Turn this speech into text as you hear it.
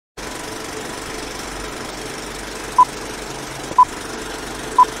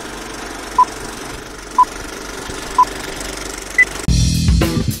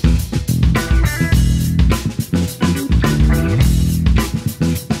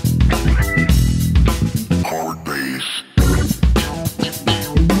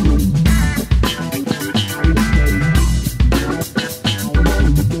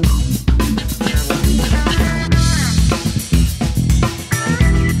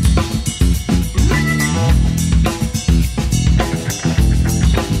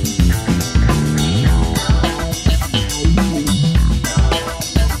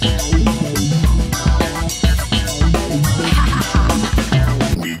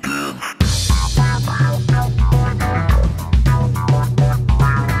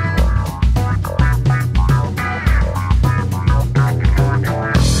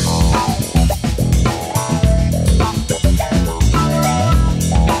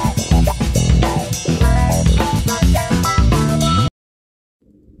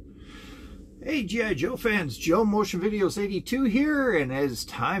G.I. Joe fans, Joe Motion Videos 82 here, and it's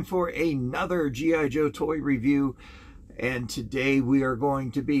time for another G.I. Joe toy review. And today we are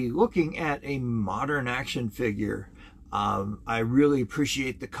going to be looking at a modern action figure. I really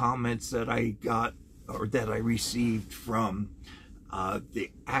appreciate the comments that I got, or that I received from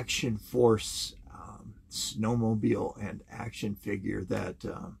the Action Force snowmobile and action figure that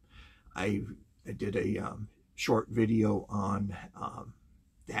I did a short video on.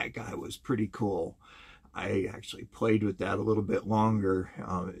 That guy was pretty cool. I actually played with that a little bit longer.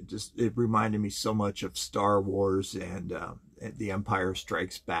 It reminded me so much of Star Wars and The Empire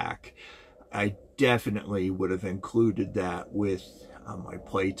Strikes Back. I definitely would have included that with my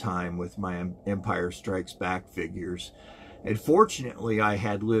playtime with my Empire Strikes Back figures. And fortunately, I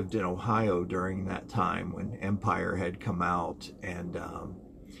had lived in Ohio during that time when Empire had come out, and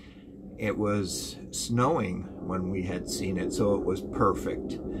it was snowing when we had seen it, so it was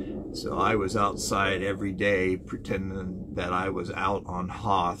perfect. So I was outside every day pretending that I was out on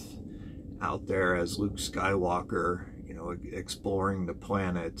Hoth, out there as Luke Skywalker, you know, exploring the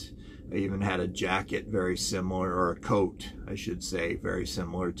planet. I even had a jacket very similar, or a coat, I should say, very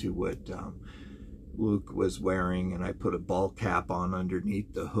similar to what Luke was wearing, and I put a ball cap on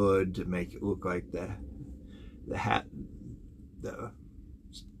underneath the hood to make it look like the hat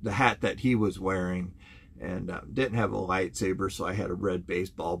that he was wearing. And didn't have a lightsaber, so I had a red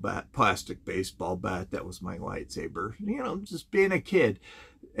baseball bat, plastic baseball bat. That was my lightsaber, you know, just being a kid.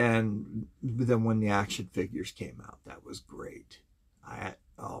 And then when the action figures came out, that was great.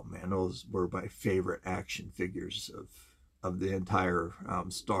 Oh man, those were my favorite action figures of the entire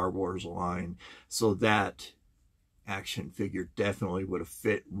Star Wars line. So that action figure definitely would have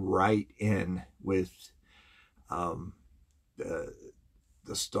fit right in with the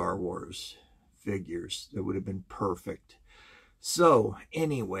Star Wars figures. It would have been perfect. So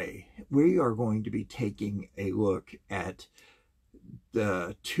anyway, we are going to be taking a look at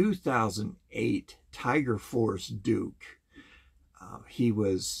the 2008 Tiger Force Duke. He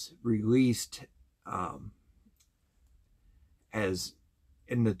was released as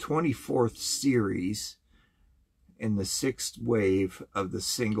in the 24th series in the 6th wave of the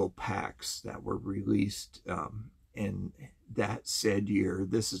single packs that were released in that said year.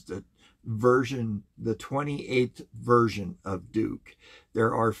 This is the version, the 28th version of Duke.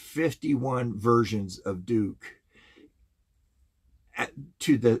 There are 51 versions of Duke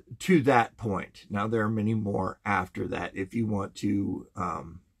to that point. Now there are many more after that if you want to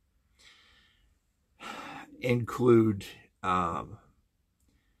include the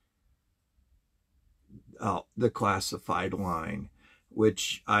classified line,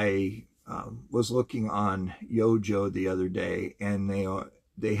 which I was looking on Yojo the other day, and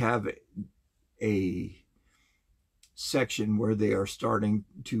they have a section where they are starting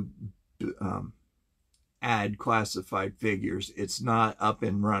to add classified figures. It's not up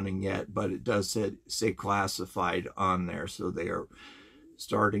and running yet, but it does say classified on there. So they are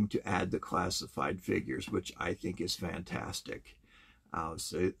starting to add the classified figures, which I think is fantastic.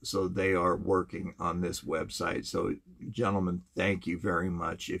 So they are working on this website. So gentlemen, thank you very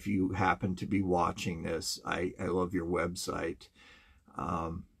much. If you happen to be watching this, I love your website.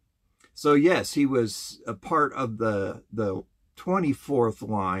 So yes, he was a part of the 24th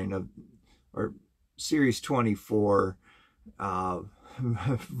line of, or series 24,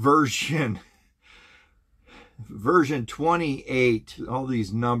 version 28. All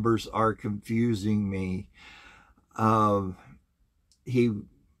these numbers are confusing me. He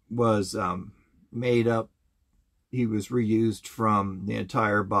was made up, he was reused from the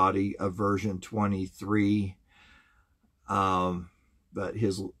entire body of version 23, but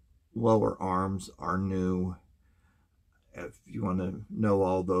his lower arms are new. If you want to know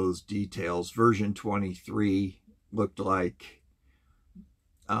all those details, version 23 looked like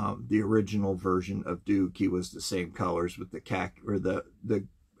the original version of Duke. He was the same colors with the the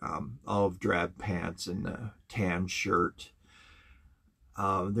olive drab pants and the tan shirt.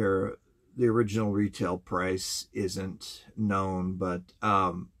 The original retail price isn't known, but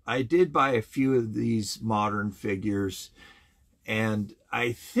I did buy a few of these modern figures, and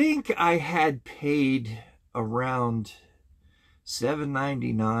I think I had paid around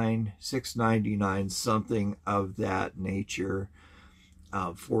 $7.99, $6.99, something of that nature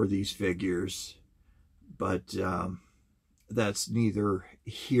for these figures. But that's neither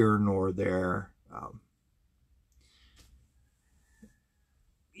here nor there.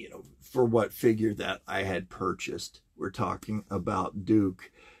 You know, for what figure that I had purchased. We're talking about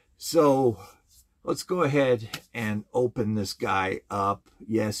Duke. So let's go ahead and open this guy up.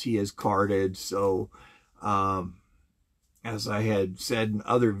 Yes, he is carded. So as I had said in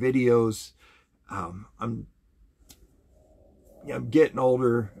other videos, I'm getting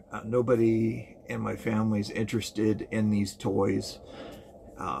older. Nobody in my family's interested in these toys.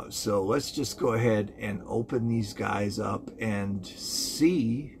 So let's just go ahead and open these guys up and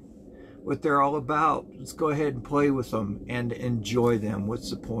see what they're all about. Let's go ahead and play with them and enjoy them. What's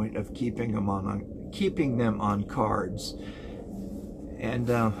the point of keeping them on cards? And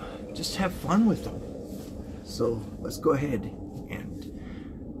just have fun with them. So let's go ahead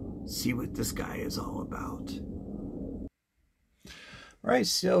and see what this guy is all about. Right,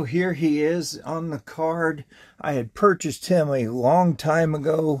 so here he is on the card. I had purchased him a long time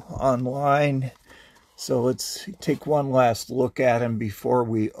ago online. So let's take one last look at him before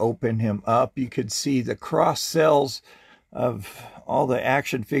we open him up. You could see the cross sells of all the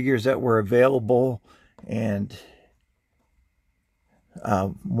action figures that were available and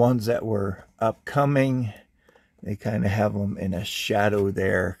ones that were upcoming. They kind of have them in a shadow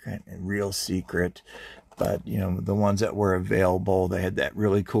there, kind of real secret. But, you know, the ones that were available, they had that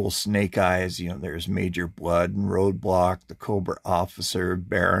really cool Snake Eyes. You know, there's Major Blood and Roadblock, the Cobra Officer,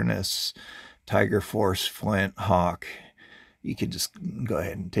 Baroness, Tiger Force, Flint, Hawk. You could just go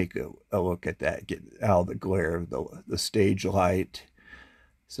ahead and take a look at that, get out of the glare of the stage light.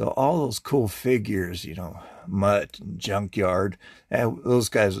 So all those cool figures, you know, Mutt and Junkyard, those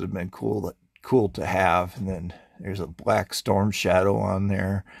guys would have been cool to have. And then there's a Black Storm Shadow on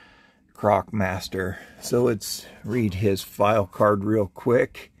there. Croc Master. So let's read his file card real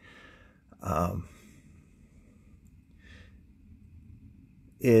quick.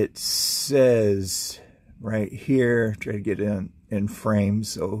 It says right here, try to get in frame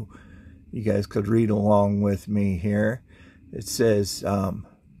so you guys could read along with me here. It says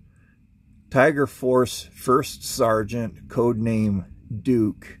Tiger Force First Sergeant, codename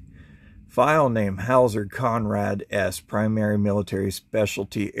Duke. File name Hauser Conrad S. Primary Military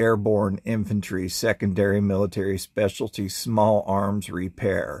Specialty Airborne Infantry. Secondary Military Specialty Small Arms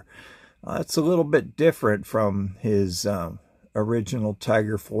Repair. It's a little bit different from his original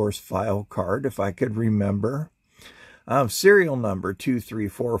Tiger Force file card, if I could remember. Serial number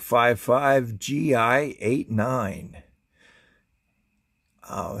 23455GI89.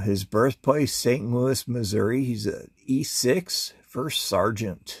 His birthplace, St. Louis, Missouri. He's a E6 First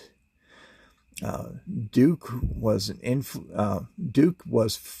Sergeant. Duke was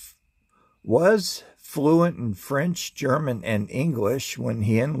fluent in French, German, and English when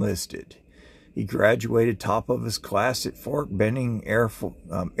he enlisted. He graduated top of his class at Fort Benning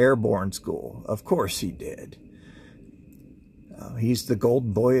Airborne School. Of course he did. He's the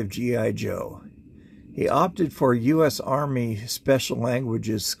golden boy of G.I. Joe. He opted for U.S. Army Special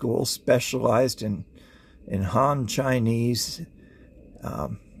Languages School, specialized in Han Chinese,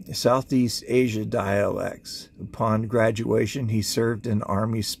 Southeast Asia dialects. Upon graduation, he served in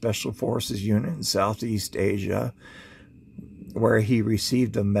Army Special Forces unit in Southeast Asia, where he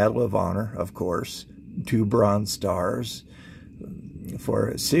received a Medal of Honor, of course, 2 Bronze Stars,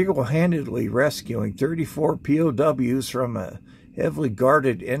 for single-handedly rescuing 34 POWs from a heavily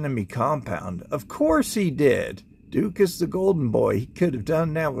guarded enemy compound. Of course he did. Duke is the golden boy. He could have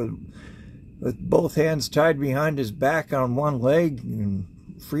done that with both hands tied behind his back on one leg and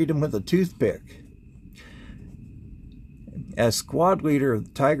freed him with a toothpick. As squad leader of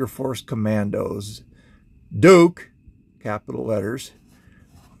the Tiger Force Commandos, Duke, capital letters,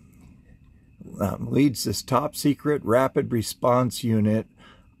 leads this top-secret rapid response unit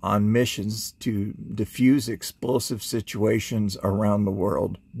on missions to defuse explosive situations around the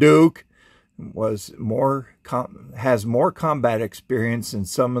world. Duke has more combat experience than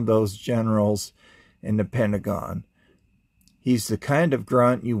some of those generals in the Pentagon. He's the kind of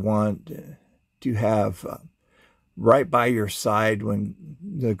grunt you want to have right by your side when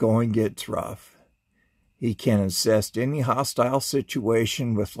the going gets rough. He can assess any hostile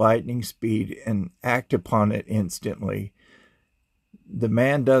situation with lightning speed and act upon it instantly. The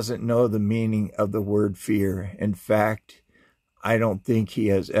man doesn't know the meaning of the word fear. In fact, I don't think he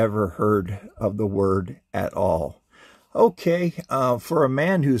has ever heard of the word at all. Okay, for a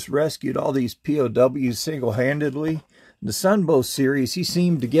man who's rescued all these POWs single-handedly, the Sunbow series, he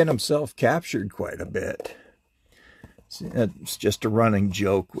seemed to get himself captured quite a bit. It's just a running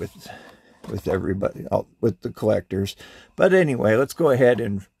joke with everybody, with the collectors. But anyway, let's go ahead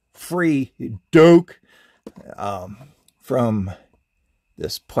and free Duke from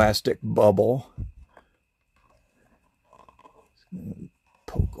this plastic bubble.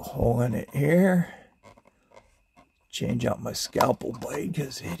 Poke a hole in it here. Change out my scalpel blade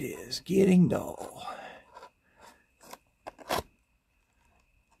because it is getting dull.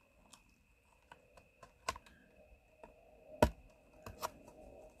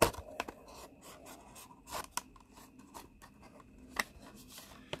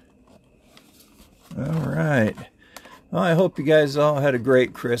 Well, I hope you guys all had a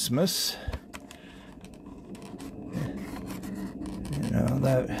great Christmas. You know,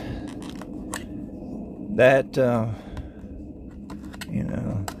 you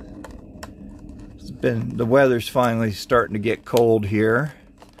know, the weather's finally starting to get cold here.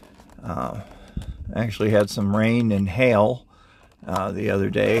 Actually had some rain and hail the other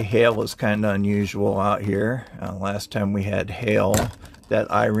day. Hail was kind of unusual out here. Last time we had hail that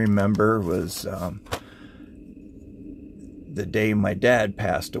I remember was the day my dad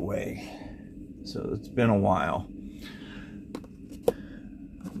passed away. So it's been a while.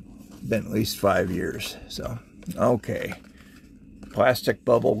 Been at least 5 years. So, okay. Plastic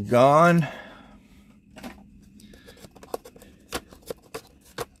bubble gone.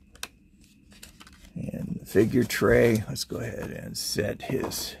 And the figure tray. Let's go ahead and set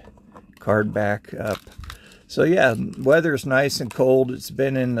his card back up. So yeah, weather's nice and cold. It's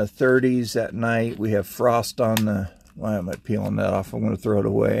been in the 30s at night. We have frost on the... Why am I peeling that off? I'm going to throw it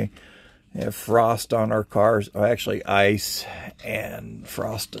away. We have frost on our cars. Oh, actually ice and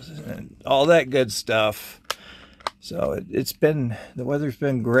frost and all that good stuff. So the weather's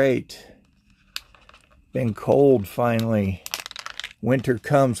been great. Been cold finally. Winter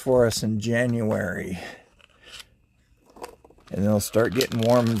comes for us in January. And it'll start getting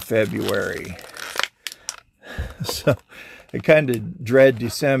warm in February. So I kind of dread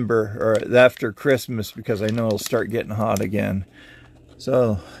December or after Christmas because I know it'll start getting hot again.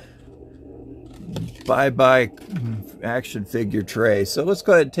 So bye-bye action figure tray. So let's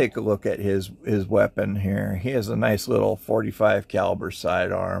go ahead and take a look at his weapon here. He has a nice little 45 caliber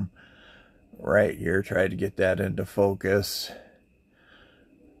sidearm right here. Try to get that into focus.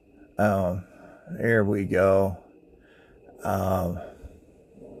 There we go.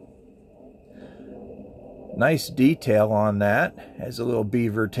 Nice detail on that. Has a little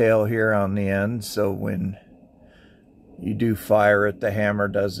beaver tail here on the end, so when you do fire it, the hammer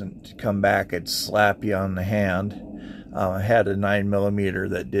doesn't come back and slap you on the hand. I had a 9mm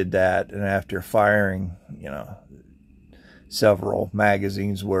that did that, and after firing, you know, several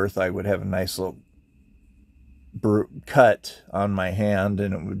magazines worth, I would have a nice little cut on my hand,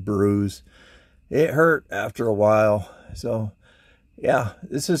 and it would bruise. It hurt after a while. So yeah,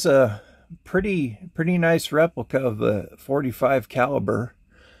 this is a pretty nice replica of the 45 caliber.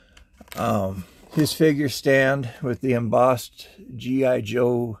 His figure stand with the embossed G.I.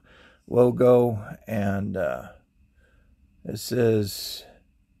 Joe logo, and it says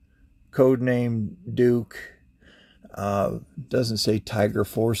codename Duke. Doesn't say Tiger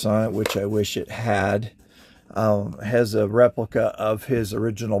Force on it, which I wish it had. Has a replica of his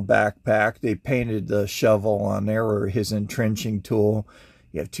original backpack. They painted the shovel on there, or his entrenching tool.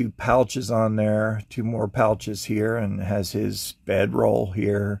 You have 2 pouches on there, 2 more pouches here, and has his bedroll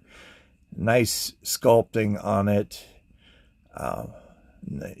here. Nice sculpting on it.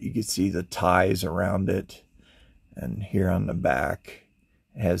 You can see the ties around it. And here on the back,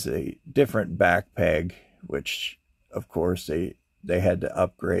 it has a different back peg, which, of course, they had to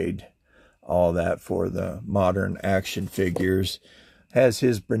upgrade all that for the modern action figures. Has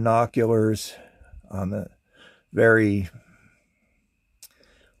his binoculars on the very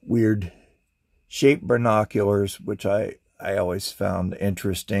weird shaped binoculars, which I always found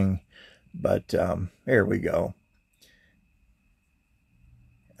interesting. But here we go.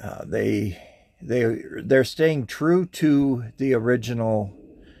 They're staying true to the original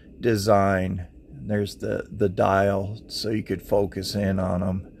design. There's the dial, so you could focus in on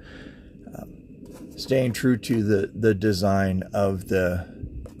them. Staying true to the design of the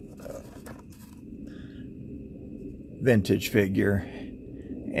vintage figure.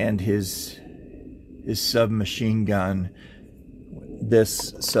 And his submachine gun.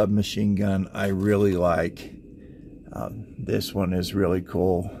 This submachine gun I really like. This one is really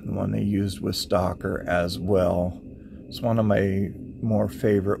cool. The one they used with Stalker as well. It's one of my more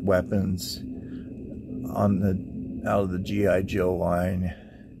favorite weapons out of the G.I. Joe line.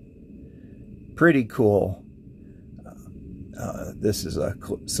 Pretty cool. This is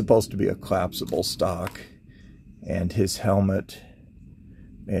supposed to be a collapsible stock, and his helmet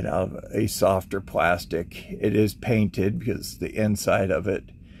made out of a softer plastic. It is painted because the inside of it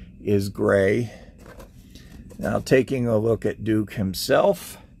is gray. Now, taking a look at Duke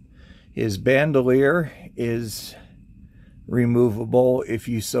himself, his bandolier is removable if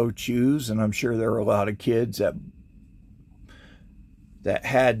you so choose, and I'm sure there are a lot of kids that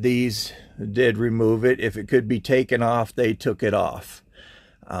had these, did remove it. If it could be taken off, they took it off.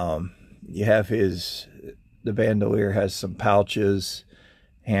 You have the bandolier has some pouches,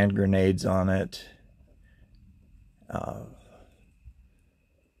 hand grenades on it.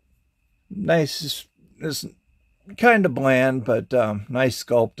 Nice. kind of bland, but nice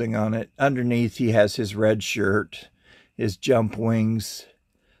sculpting on it. Underneath, he has his red shirt, his jump wings,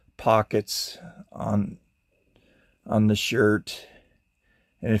 pockets on the shirt.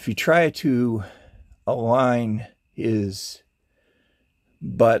 And if you try to align his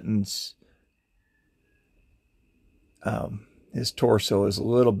buttons, his torso is a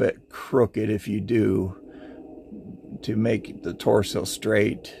little bit crooked. If you do, to make the torso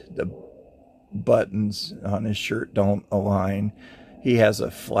straight, the buttons on his shirt don't align. He has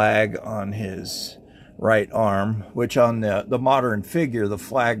a flag on his right arm, which on the modern figure, the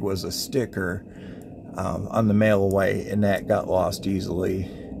flag was a sticker on the mail away, and that got lost easily.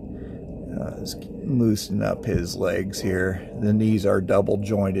 Loosen up his legs here. The knees are double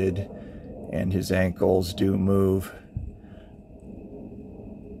jointed, and his ankles do move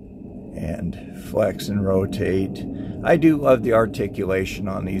and flex and rotate. I do love the articulation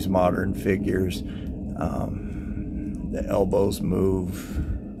on these modern figures. The elbows move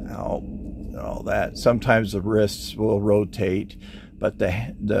out and all that. Sometimes the wrists will rotate, but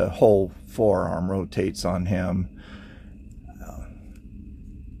the whole forearm rotates on him.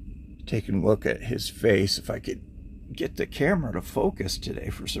 Taking a look at his face, if I could get the camera to focus today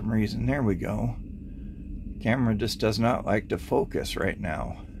for some reason. There we go. Camera just does not like to focus right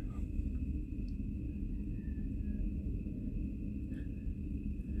now.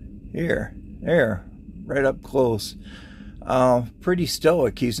 Here, there, right up close. Pretty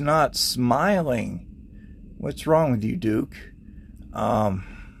stoic. He's not smiling. What's wrong with you, Duke?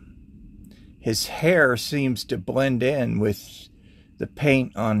 His hair seems to blend in with the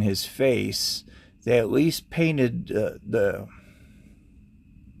paint on his face. They at least painted the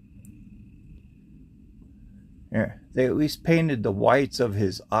whites of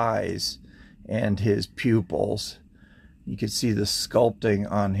his eyes and his pupils. You can see the sculpting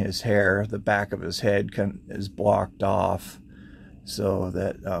on his hair. The back of his head is blocked off so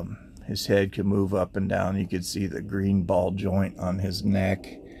that his head can move up and down. You can see the green ball joint on his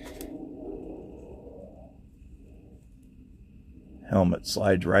neck. Helmet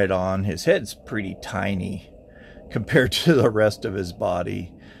slides right on. His head's pretty tiny compared to the rest of his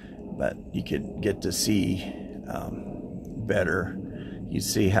body, but you can get to see better. You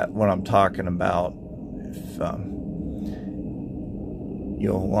see what I'm talking about. If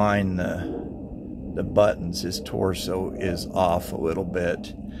you align the buttons, his torso is off a little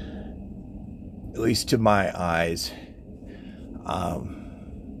bit, at least to my eyes.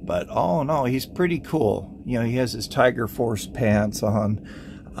 But all in all, he's pretty cool. You know, he has his Tiger Force pants on.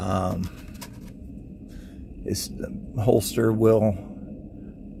 His holster will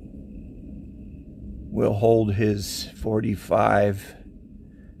hold his .45.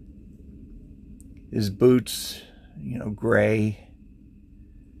 His boots, you know, gray.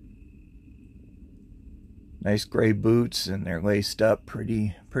 Nice gray boots, and they're laced up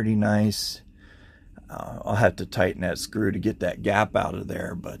pretty nice. I'll have to tighten that screw to get that gap out of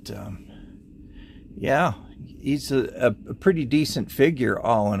there, but yeah, he's a pretty decent figure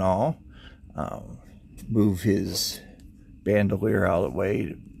all in all. Move his bandolier out of the way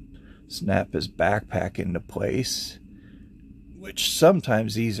to snap his backpack into place, which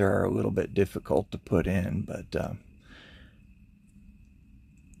sometimes these are a little bit difficult to put in, but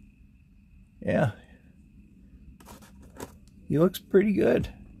yeah, he looks pretty good.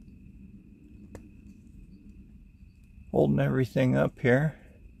 Holding everything up here.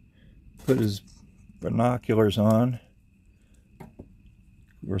 Put his binoculars on. Of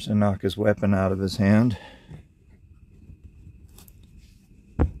course, I knock his weapon out of his hand.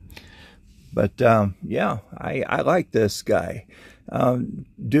 But yeah, I like this guy.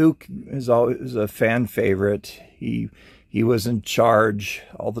 Duke is always a fan favorite. He was in charge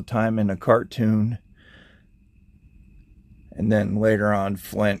all the time in a cartoon. And then later on,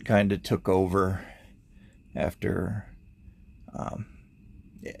 Flint kind of took over after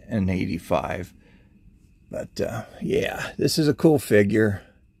in 85. But yeah, this is a cool figure.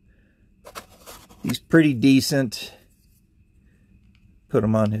 He's pretty decent. Put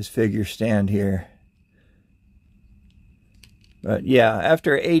him on his figure stand here. But yeah,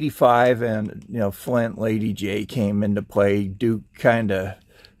 after 85 and, you know, Flint, Lady J came into play, Duke kind of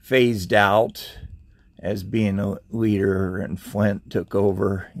phased out as being a leader, and Flint took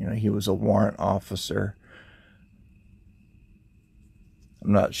over. You know, he was a warrant officer.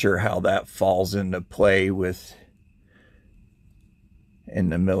 I'm not sure how that falls into play with in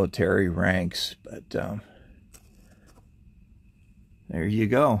the military ranks, but there you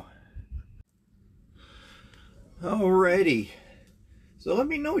go. Alrighty. So let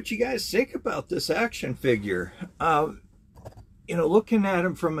me know what you guys think about this action figure. You know, looking at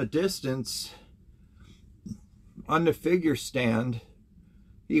him from a distance, on the figure stand,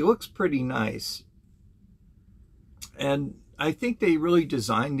 he looks pretty nice. And I think they really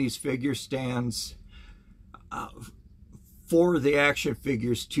designed these figure stands for the action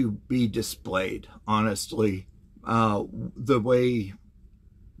figures to be displayed, honestly. The way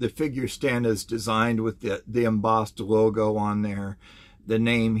the figure stand is designed with the embossed logo on there, the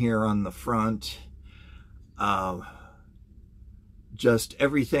name here on the front, just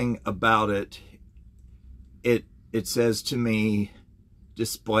everything about it, it says to me,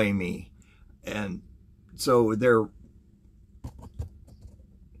 display me. And so they're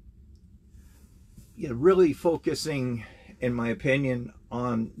really focusing, in my opinion,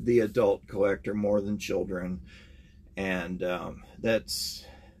 on the adult collector more than children. And that's,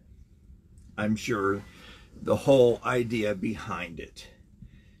 I'm sure, the whole idea behind it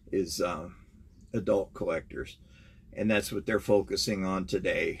is adult collectors. And that's what they're focusing on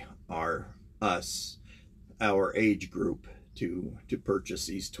today, are us, our age group, to purchase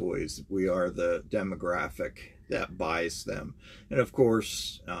these toys. We are the demographic that buys them. And of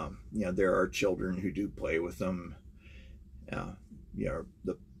course, you know, there are children who do play with them. You know,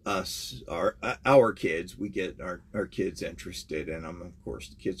 our kids, we get our kids interested in them. Of course,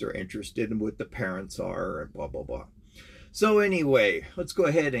 the kids are interested in what the parents are, and blah, blah, blah. So anyway, let's go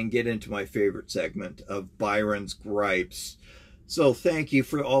ahead and get into my favorite segment of Byron's Gripes. So thank you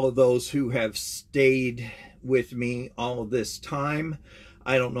for all of those who have stayed with me all of this time.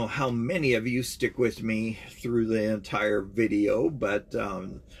 I don't know how many of you stick with me through the entire video, but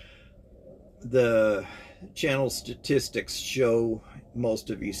the channel statistics show most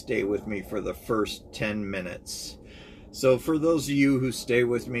of you stay with me for the first 10 minutes. So for those of you who stay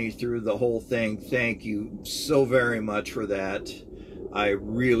with me through the whole thing, thank you so very much for that. I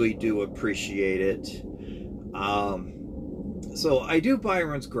really do appreciate it. So I do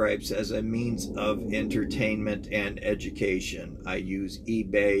Byron's Gripes as a means of entertainment and education. I use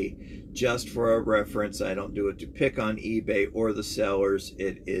eBay just for a reference. I don't do it to pick on eBay or the sellers.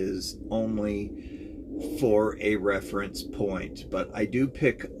 It is only for a reference point. But I do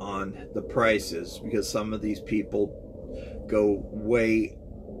pick on the prices because some of these people go way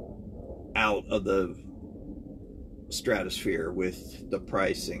out of the stratosphere with the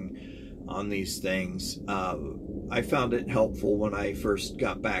pricing on these things. I found it helpful when I first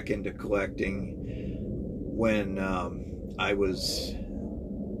got back into collecting, when I was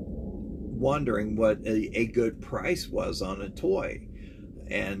wondering what a good price was on a toy.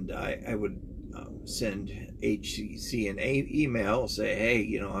 And I would send HCC an email, say, hey,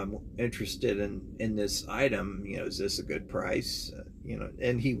 you know, I'm interested in this item, you know, is this a good price? You know,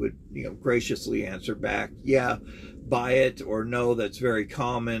 and he would, you know, graciously answer back, yeah, buy it, or no, that's very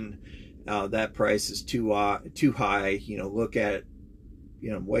common. That price is too high, you know, look at it,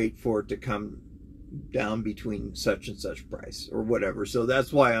 you know, wait for it to come down between such and such price or whatever. So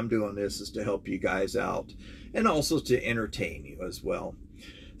that's why I'm doing this, is to help you guys out and also to entertain you as well.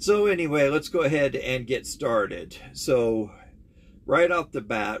 So anyway, let's go ahead and get started. So right off the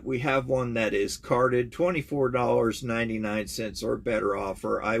bat, we have one that is carded, $24.99 or better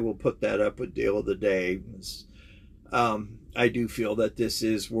offer. I will put that up with Deal of the Day. I do feel that this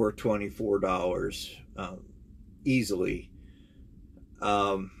is worth $24 easily.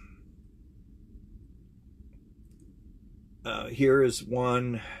 Here is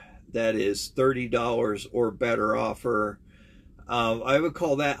one that is $30 or better offer. I would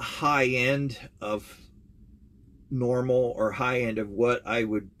call that high end of normal, or high end of what I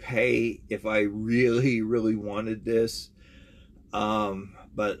would pay if I really, really wanted this.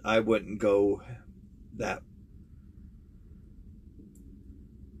 But I wouldn't go that,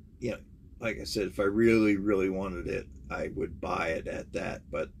 you know, like I said, if I really, really wanted it, I would buy it at that.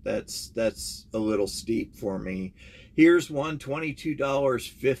 But that's a little steep for me. Here's one,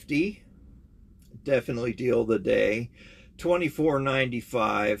 $22.50. Definitely Deal of the Day.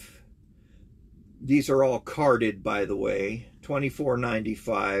 $24.95. These are all carded, by the way.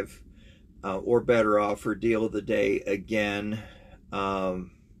 $24.95 or better offer. Deal of the Day again. I'm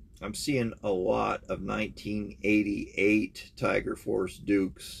seeing a lot of 1988 Tiger Force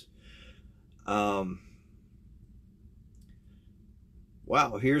Dukes.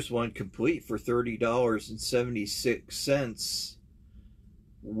 Wow, here's one complete for $30.76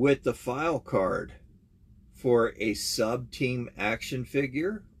 with the file card for a sub-team action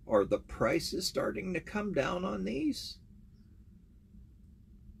figure. Are the prices starting to come down on these?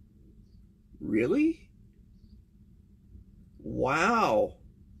 Really? Wow.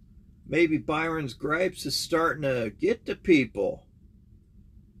 Maybe Byron's Gripes is starting to get to people.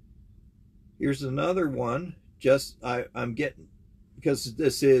 Here's another one. I'm getting, because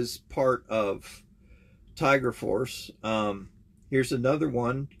this is part of Tiger Force. Here's another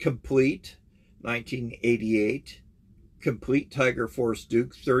one, complete, 1988. Complete Tiger Force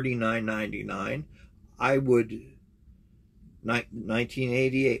Duke, $39.99. I would,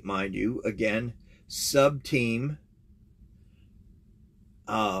 1988, mind you, again, sub team.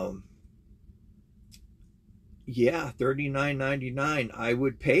 Yeah, $39.99. I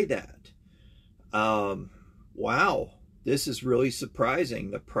would pay that. Wow, this is really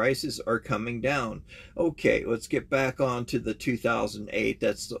surprising. The prices are coming down. Okay, let's get back on to the 2008.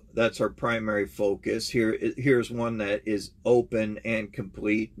 That's our primary focus. Here's one that is open and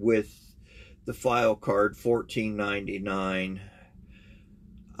complete with the file card, $14.99.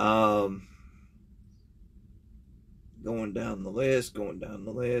 Going down the list, going down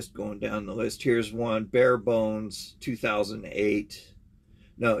the list, going down the list. Here's one, bare bones, 2008.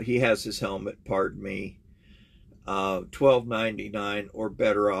 No, he has his helmet, pardon me. $12.99 or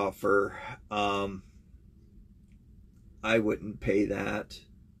better offer. I wouldn't pay that.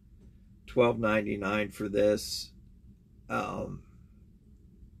 $12.99 for this.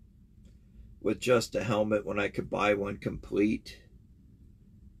 With just a helmet when I could buy one complete.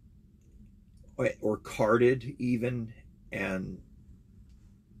 Or carded even. And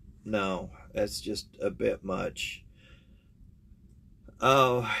no, that's just a bit much.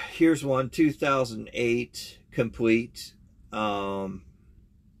 Here's one, 2008 complete,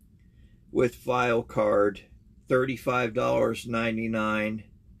 with file card, $35.99,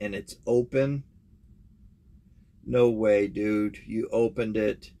 and it's open. No way, dude. You opened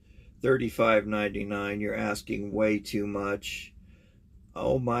it. $35.99. You're asking way too much.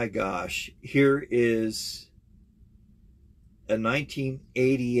 Oh my gosh. Here is a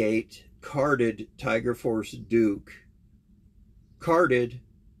 1988 carded Tiger Force Duke. Carded,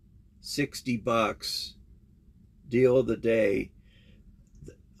 $60. Deal of the day.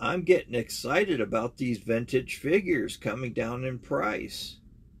 I'm getting excited about these vintage figures coming down in price.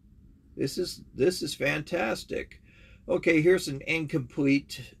 This is fantastic. Okay, here's an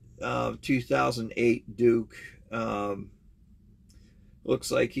incomplete 2008 Duke.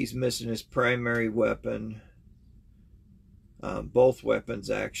 Looks like he's missing his primary weapon. Both weapons,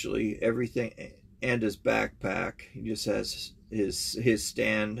 actually. Everything, and his backpack. He just has his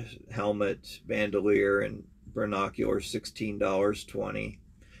stand, helmet, bandolier, and binocular, $16.20.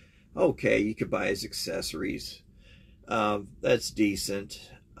 Okay, you could buy his accessories. That's decent.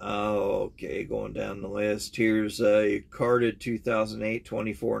 Okay, going down the list. Here's a carded 2008,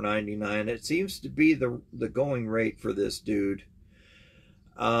 $24.99. It seems to be the going rate for this dude.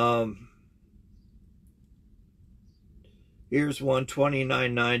 Here's one,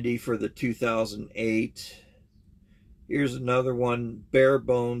 $29.90 for the 2008. Here's another one, bare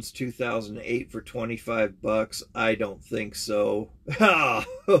bones 2008 for $25. I don't think so.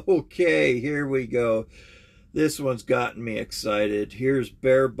 Okay, here we go. This one's gotten me excited. Here's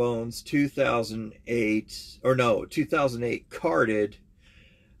bare bones 2008, or no, 2008 carded,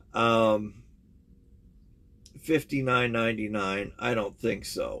 $59.99. I don't think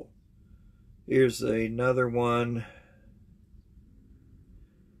so. Here's another one,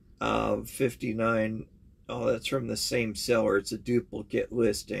 $59. Oh, that's from the same seller. It's a duplicate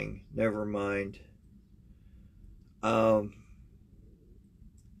listing. Never mind.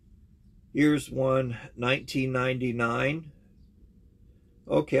 Here's one, $19.99.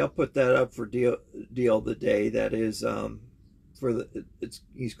 Okay, I'll put that up for deal of the day. That is for the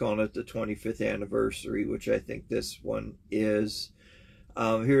he's calling it the 25th anniversary, which I think this one is.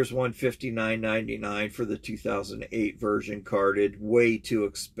 Here's one, $59.99 for the 2008 version carded. Way too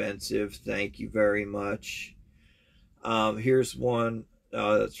expensive. Thank you very much. Here's one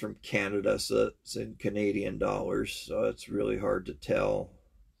that's from Canada, so it's in Canadian dollars, so it's really hard to tell.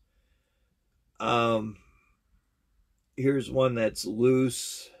 Here's one that's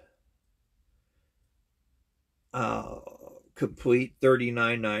loose. Complete,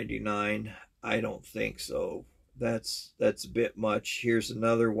 $39.99. I don't think so. That's a bit much. Here's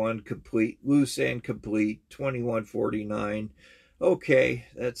another one, complete, loose and complete, $21.49. Okay,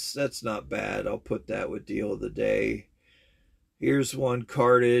 that's not bad. I'll put that with deal of the day. Here's one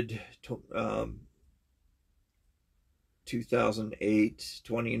carded, 2008,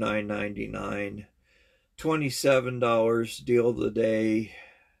 $29.99. $27, deal of the day.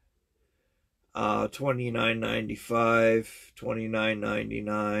 $29.95,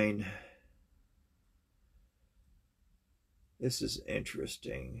 $29.99. This is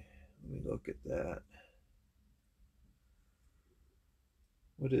interesting. Let me look at that.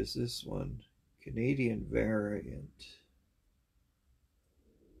 What is this one? Canadian variant.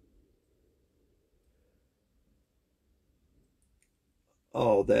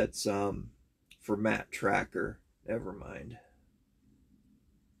 Oh, that's for Matt Tracker. Never mind.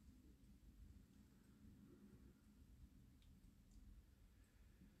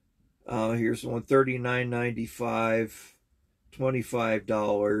 Here's one, $39.95,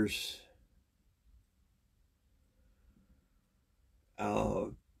 $25.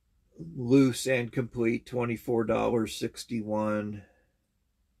 Loose and complete, $24.61.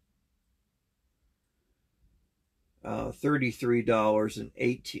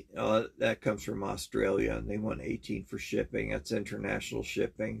 $33.18. That comes from Australia, and they want 18 for shipping. That's international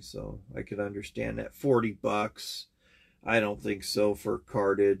shipping, so I could understand that. $40. I don't think so for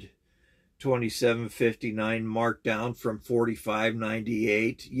carded. $27.59 marked down from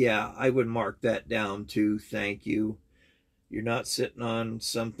 $45.98. Yeah, I would mark that down too. Thank you. You're not sitting on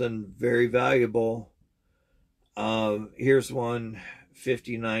something very valuable. Here's one,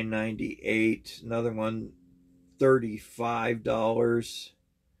 $59.98. Another one, $35.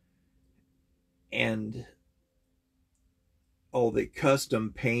 And oh, they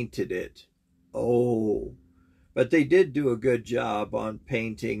custom painted it. Oh, but they did do a good job on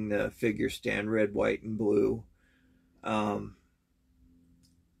painting the figure stand red, white, and blue. But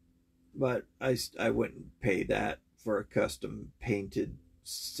I wouldn't pay that for a custom painted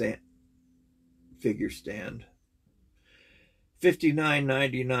figure stand.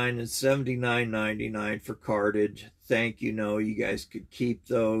 $59.99 and $79.99 for carded. Thank you. No, you guys could keep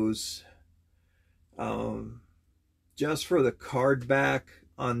those. Just for the card back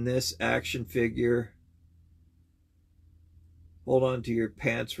on this action figure, hold on to your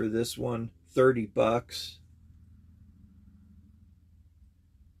pants for this one, $30.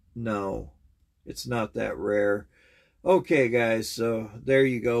 No, it's not that rare. Okay, guys, so there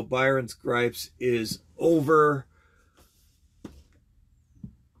you go. Byron's Gripes is over.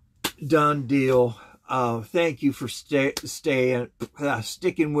 Done deal. Thank you for sticking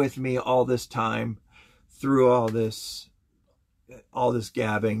with me all this time through all this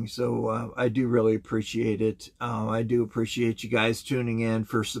gabbing. So I do really appreciate it. I do appreciate you guys tuning in,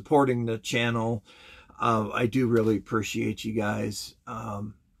 for supporting the channel. I do really appreciate you guys.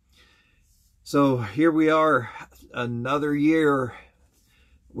 So here we are, another year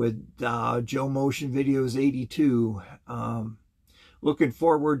with Joe Motion Videos 82. Looking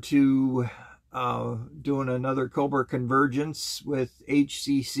forward to doing another Cobra Convergence with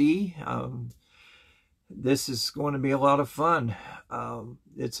HCC. This is going to be a lot of fun.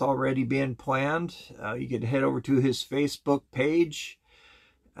 It's already being planned. You can head over to his Facebook page,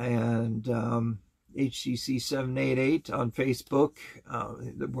 and HCC788 on Facebook.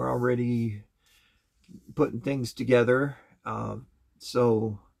 We're already putting things together,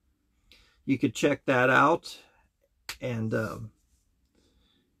 so you could check that out and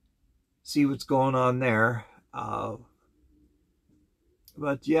see what's going on there.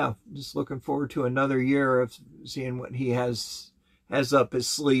 But yeah, just looking forward to another year of seeing what he has up his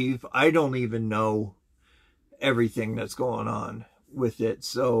sleeve. I don't even know everything that's going on with it,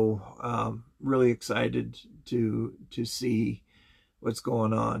 so really excited to see what's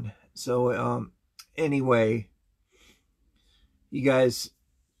going on. So anyway, you guys,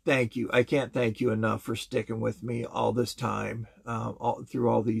 thank you. I can't thank you enough for sticking with me all this time, through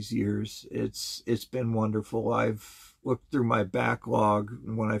all these years. It's been wonderful. I've looked through my backlog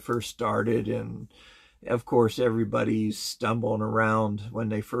when I first started, and of course everybody's stumbling around when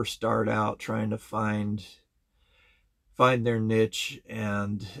they first start out, trying to find their niche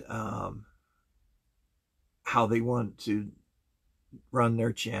and how they want to run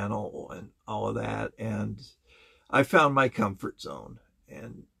their channel and all of that. And I found my comfort zone,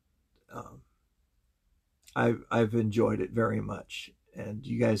 and I've enjoyed it very much, and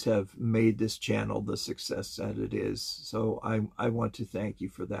you guys have made this channel the success that it is. So I want to thank you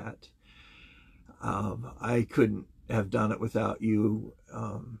for that. I couldn't have done it without you.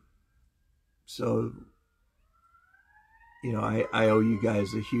 So, you know, I owe you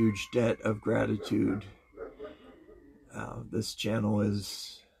guys a huge debt of gratitude. This channel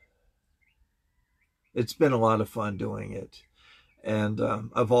it's been a lot of fun doing it. And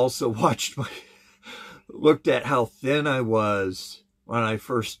I've also looked at how thin I was when I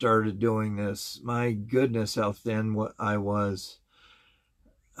first started doing this. My goodness, how thin I was.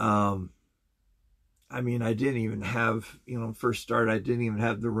 I mean, I didn't even have, first start, I didn't even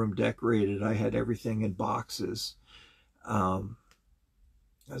have the room decorated. I had everything in boxes. I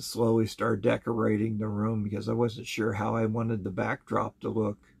slowly started decorating the room because I wasn't sure how I wanted the backdrop to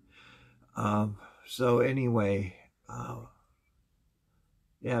look. So anyway,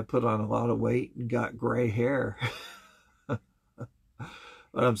 yeah, I put on a lot of weight and got gray hair.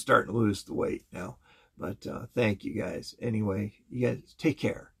 But I'm starting to lose the weight now. But thank you guys. Anyway, you guys take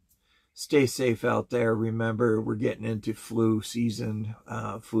care. stay safe out there. Remember, we're getting into flu season,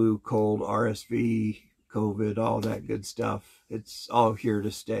 flu, cold, RSV, COVID, all that good stuff. It's all here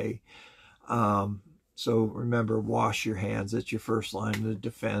to stay. So remember, wash your hands. That's your first line of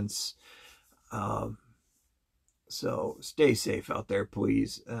defense. So stay safe out there,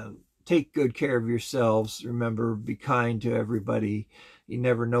 please. Take good care of yourselves. Remember, be kind to everybody. You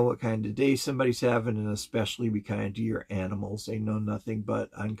never know what kind of day somebody's having, and especially be kind to your animals. They know nothing but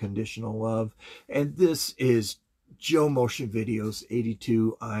unconditional love. And this is Joe Motion Videos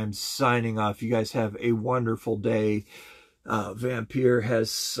 82. I'm signing off. You guys have a wonderful day. Vampire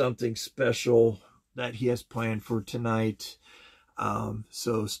has something special that he has planned for tonight.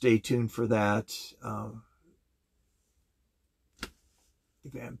 So stay tuned for that.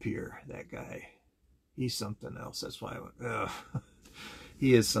 Vampire, that guy, he's something else. That's why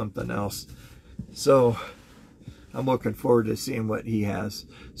he is something else. So I'm looking forward to seeing what he has.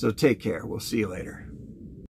 So take care. We'll see you later.